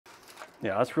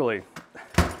Yeah, that's really,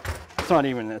 it's not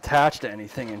even attached to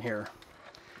anything in here.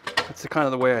 That's the kind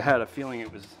of the way I had a feeling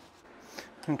it was.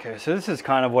 Okay, so this is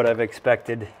kind of what I've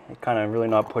expected. It kind of really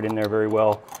not put in there very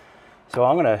well. So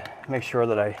I'm gonna make sure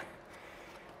that I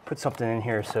put something in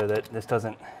here so that this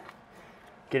doesn't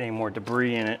get any more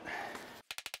debris in it.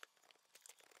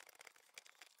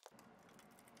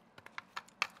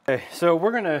 Okay, so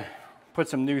we're gonna put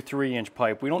some new 3-inch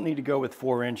pipe. We don't need to go with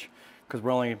 4-inch because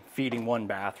we're only feeding one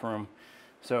bathroom.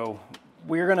 So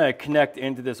we're gonna connect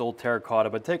into this old terracotta,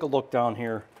 but take a look down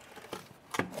here.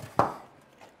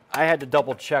 I had to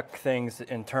double check things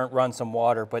and run some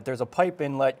water, but there's a pipe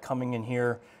inlet coming in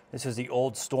here. This is the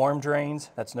old storm drains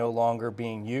that's no longer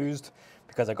being used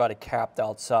because I got it capped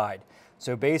outside.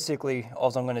 So basically,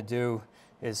 all I'm gonna do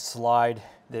is slide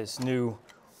this new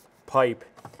pipe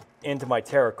into my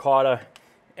terracotta,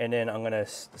 and then I'm gonna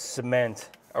cement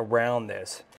around this.